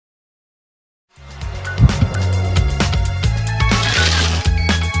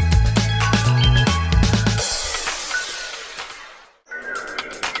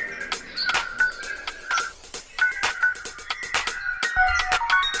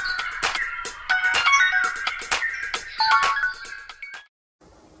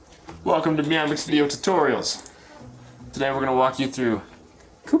Welcome to MeowMix Video Tutorials. Today we're going to walk you through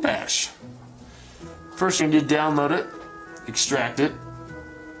Coupash. First you need to download it, extract it,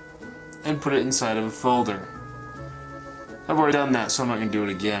 and put it inside of a folder. I've already done that, so I'm not going to do it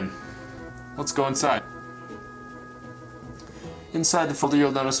again. Let's go inside. Inside the folder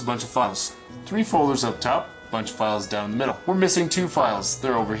you'll notice a bunch of files. 3 folders up top, a bunch of files down the middle. We're missing 2 files.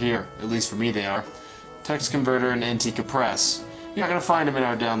 They're over here. At least for me they are. Text Converter and NT Compress. You're not going to find them in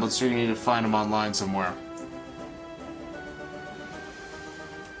our downloads, so you need to find them online somewhere.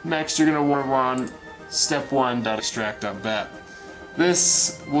 Next, you're going to want to run step1.extract.bat.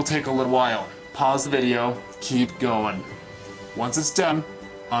 This will take a little while. Pause the video, keep going. Once it's done,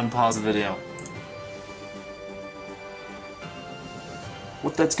 unpause the video.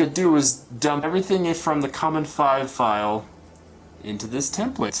 What that's going to do is dump everything from the common5 file into this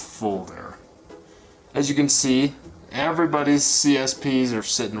templates folder. As you can see, everybody's CSPs are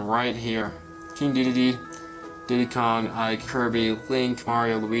sitting right here. King Dedede, Diddy Kong, Ike, Kirby, Link,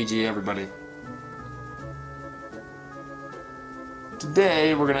 Mario, Luigi, everybody.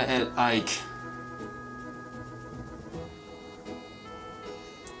 Today we're going to edit Ike.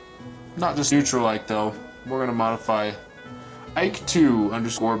 Not just neutral Ike though, we're going to modify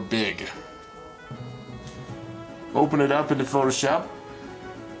Ike2_big. Open it up into Photoshop.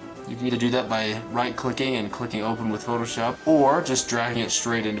 You can either do that by right-clicking and clicking open with Photoshop, or just dragging it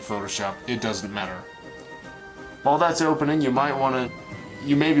straight into Photoshop. It doesn't matter. While that's opening, you may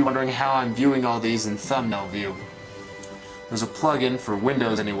be wondering how I'm viewing all these in thumbnail view. There's a plugin for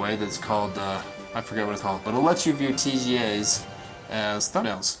Windows anyway that's called, I forget what it's called, but it'll let you view TGAs as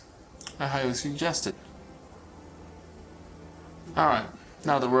thumbnails. I highly suggest it. Alright,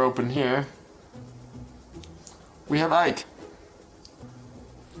 now that we're open here, we have Ike.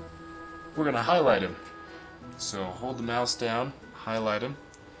 We're going to highlight him. So hold the mouse down, highlight him,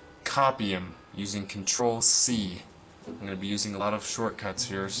 copy him using Control-C. I'm going to be using a lot of shortcuts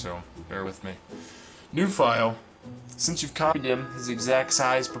here, so bear with me. New file. Since you've copied him, his exact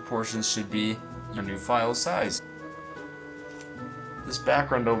size proportions should be your new file size. This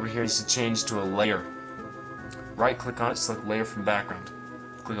background over here needs to change to a layer. Right click on it, select layer from background.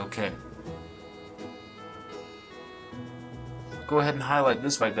 Click OK. Go ahead and highlight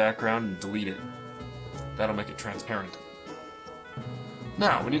this white background and delete it. That'll make it transparent.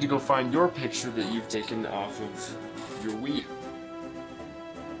 Now, we need to go find your picture that you've taken off of your Wii.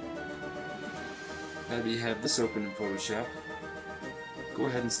 Now that you have this open in Photoshop, go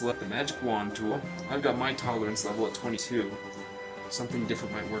ahead and select the Magic Wand tool. I've got my tolerance level at 22. Something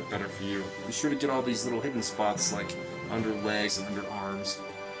different might work better for you. Be sure to get all these little hidden spots like under legs and under arms.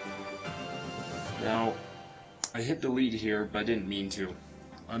 Now, I hit delete here, but I didn't mean to.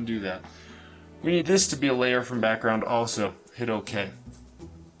 Undo that. We need this to be a layer from background also. Hit OK.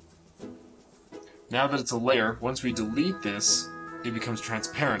 Now that it's a layer, once we delete this, it becomes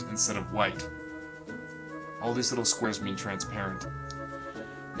transparent instead of white. All these little squares mean transparent.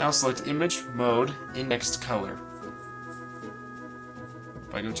 Now select Image, Mode, Indexed Color.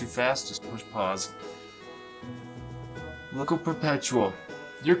 If I go too fast, just push pause. Local Perpetual.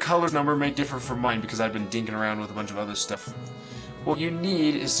 Your color number may differ from mine because I've been dinking around with a bunch of other stuff. What you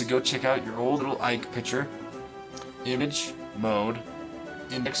need is to go check out your old little Ike picture, Image, Mode,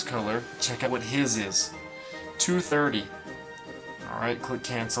 Index Color, check out what his is. 230. Alright, click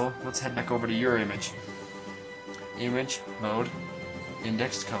Cancel. Let's head back over to your image. Image, Mode,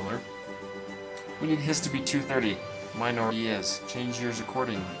 Indexed Color. We need his to be 230. Mine already is. Change yours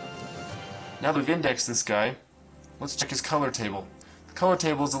accordingly. Now that we've indexed this guy, let's check his color table. The color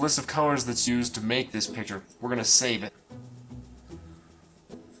table is a list of colors that's used to make this picture. We're going to save it.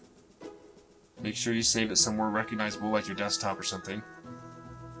 Make sure you save it somewhere recognizable like your desktop or something.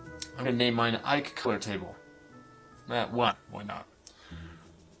 I'm going to name mine Ike Color Table. That one. Why not?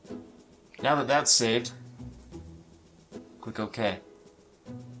 Now that that's saved, click OK.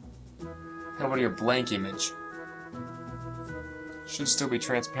 Head over to your blank image. Should still be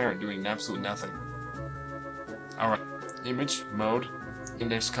transparent, doing absolutely nothing. Alright. Image, Mode,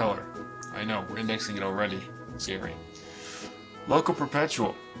 Index Color. I know, we're indexing it already. Scary. Local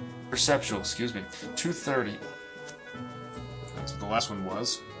Perpetual. Perceptual, excuse me. 230. That's what the last one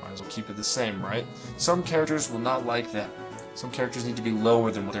was. Might as well keep it the same, right? Some characters will not like that. Some characters need to be lower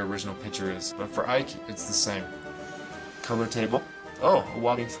than what their original picture is. But for Ike, it's the same. Color table. Oh, a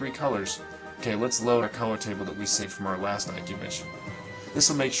whopping 3 colors. Okay, let's load our color table that we saved from our last Ike image. This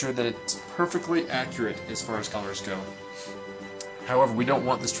will make sure that it's perfectly accurate as far as colors go. However, we don't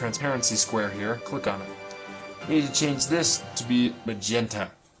want this transparency square here. Click on it. We need to change this to be magenta.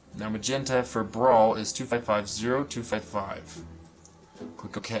 Now magenta for Brawl is 2550255.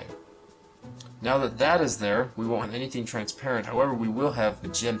 Click OK. Now that that is there, we won't have anything transparent. However, we will have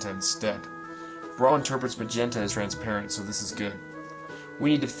magenta instead. Brawl interprets magenta as transparent, so this is good. We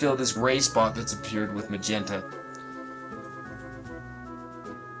need to fill this gray spot that's appeared with magenta.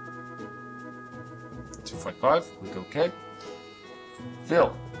 255, click OK.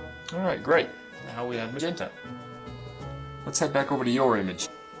 Fill. Alright, great. Now we have magenta. Let's head back over to your image.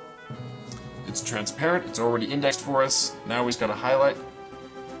 It's transparent, it's already indexed for us. Now we just gotta highlight,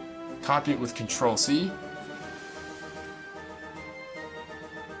 copy it with Control-C.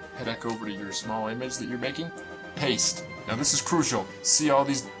 Head back over to your small image that you're making. Paste. Now this is crucial. See all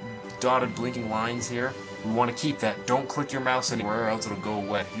these dotted blinking lines here? We want to keep that. Don't click your mouse anywhere or else it'll go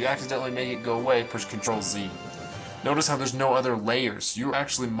away. If you accidentally make it go away, push Control-Z. Notice how there's no other layers. You're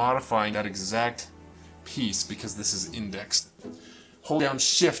actually modifying that exact piece because this is indexed. Hold down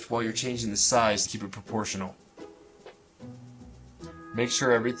Shift while you're changing the size to keep it proportional. Make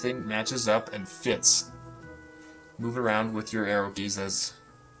sure everything matches up and fits. Move around with your arrow keys as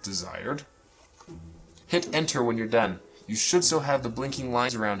desired. Hit Enter when you're done. You should still have the blinking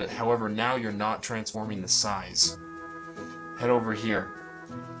lines around it, however now you're not transforming the size. Head over here.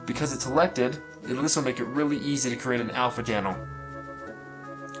 Because it's selected, this will make it really easy to create an alpha channel.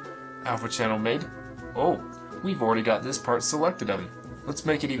 Alpha channel made. Oh, we've already got this part selected of it. Let's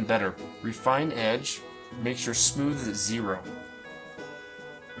make it even better. Refine edge, make sure smooth is at 0.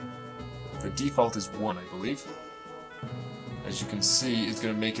 The default is 1, I believe. As you can see, it's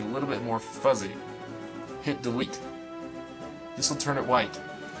going to make it a little bit more fuzzy. Hit delete. This will turn it white.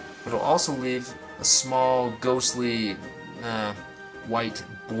 But it'll also leave a small, ghostly, white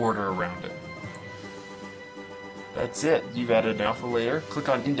border around it. That's it. You've added an alpha layer. Click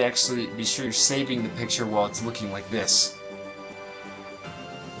on index so that be sure you're saving the picture while it's looking like this.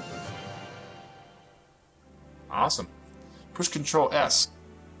 Awesome. Push Control S.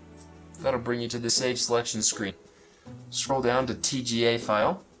 That'll bring you to the save selection screen. Scroll down to TGA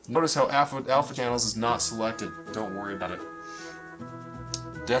file. Notice how alpha channels is not selected. Don't worry about it.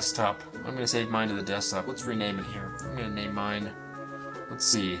 Desktop. I'm going to save mine to the desktop. Let's rename it here. I'm going to name mine. Let's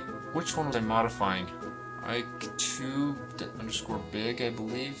see. Which one was I modifying? Ike2_big, I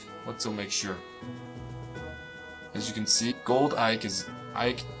believe. Let's go make sure. As you can see, gold Ike is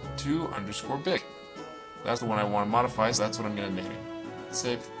Ike2_big. That's the one I want to modify, so that's what I'm going to name it.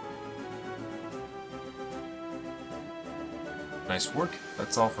 Save. Nice work.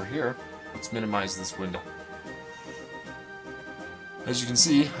 That's all for here. Let's minimize this window. As you can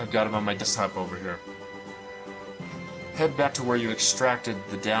see, I've got it on my desktop over here. Head back to where you extracted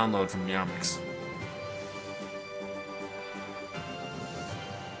the download from MeowMix.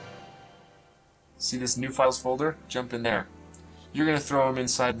 See this new files folder? Jump in there. You're going to throw them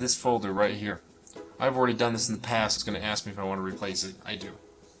inside this folder right here. I've already done this in the past. It's going to ask me if I want to replace it. I do.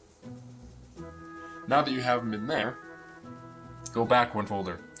 Now that you have them in there, go back one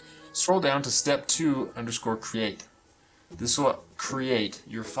folder. Scroll down to step 2_create. This will create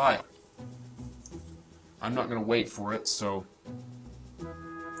your file. I'm not going to wait for it, so...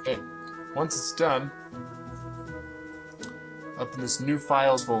 Okay. Once it's done, up in this new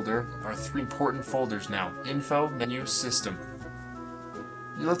files folder are 3 important folders now. Info, Menu, System.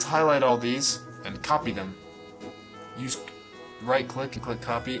 Let's highlight all these and copy them. Use right click and click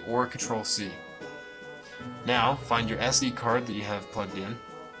copy or Control-C. Now, find your SD card that you have plugged in.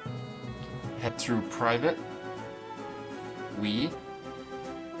 Head through Private, Wii,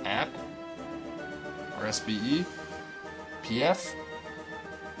 App, RSBE, PF.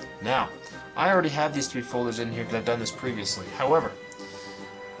 Now, I already have these 3 folders in here because I've done this previously. However,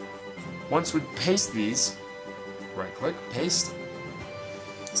 once we paste these, right click, paste,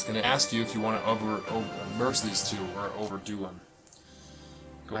 it's going to ask you if you want to merge these 2 or overdo them.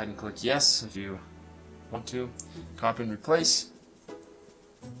 Go ahead and click yes if you want to. Copy and replace.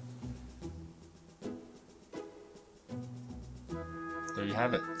 There you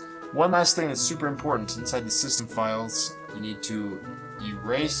have it. One last thing that's super important inside the system files, you need to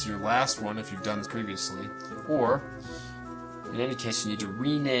erase your last one if you've done this previously, or in any case you need to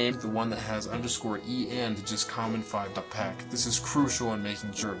rename the one that has _en to just common5.pack. This is crucial in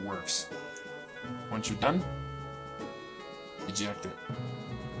making sure it works. Once you're done, eject it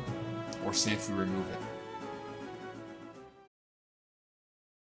or safely remove it.